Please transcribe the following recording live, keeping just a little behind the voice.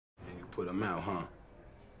Put him out, huh?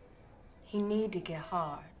 He need to get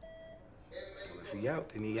hard. Well, if he out,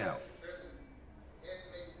 then he out.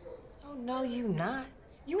 Oh, no, you not.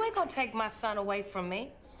 You ain't gonna take my son away from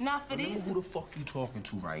me. Not for Remember these. who the fuck you talking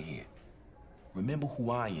to right here. Remember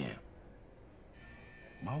who I am.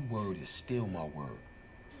 My word is still my word.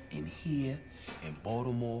 In here, in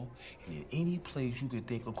Baltimore, and in any place you could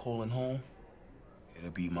think of calling home, it'll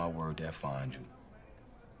be my word that finds you.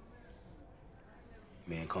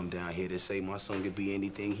 Man, come down here to say my son could be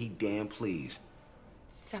anything he damn please.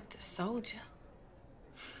 Except a soldier.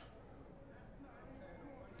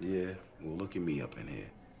 Yeah, well, look at me up in here.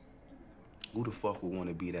 Who the fuck would want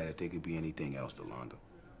to be that if they could be anything else, Delonda?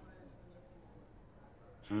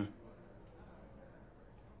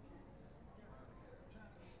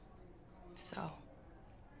 So,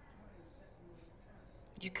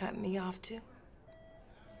 you cut me off too?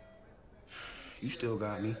 You still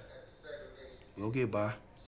got me. You'll get by.